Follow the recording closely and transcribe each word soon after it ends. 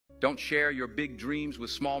Don't share your big dreams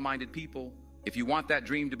with small-minded people. If you want that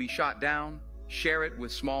dream to be shot down, share it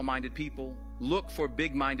with small-minded people. Look for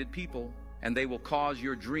big-minded people, and they will cause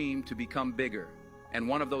your dream to become bigger. And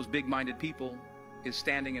one of those big-minded people is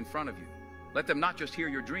standing in front of you. Let them not just hear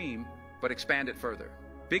your dream, but expand it further.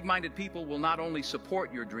 Big-minded people will not only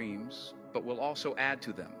support your dreams, but will also add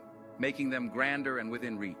to them, making them grander and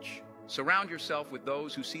within reach. Surround yourself with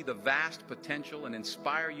those who see the vast potential and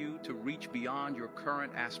inspire you to reach beyond your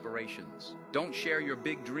current aspirations. Don't share your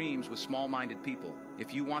big dreams with small-minded people.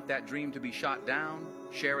 If you want that dream to be shot down,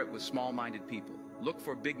 share it with small-minded people. Look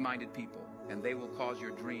for big-minded people, and they will cause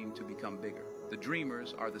your dream to become bigger. The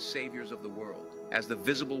dreamers are the saviors of the world. As the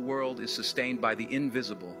visible world is sustained by the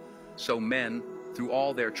invisible, so men, through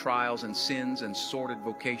all their trials and sins and sordid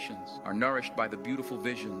vocations, are nourished by the beautiful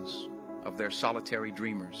visions of their solitary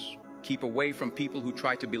dreamers. Keep away from people who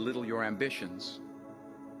try to belittle your ambitions.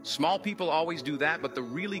 Small people always do that, but the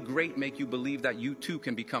really great make you believe that you too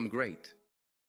can become great.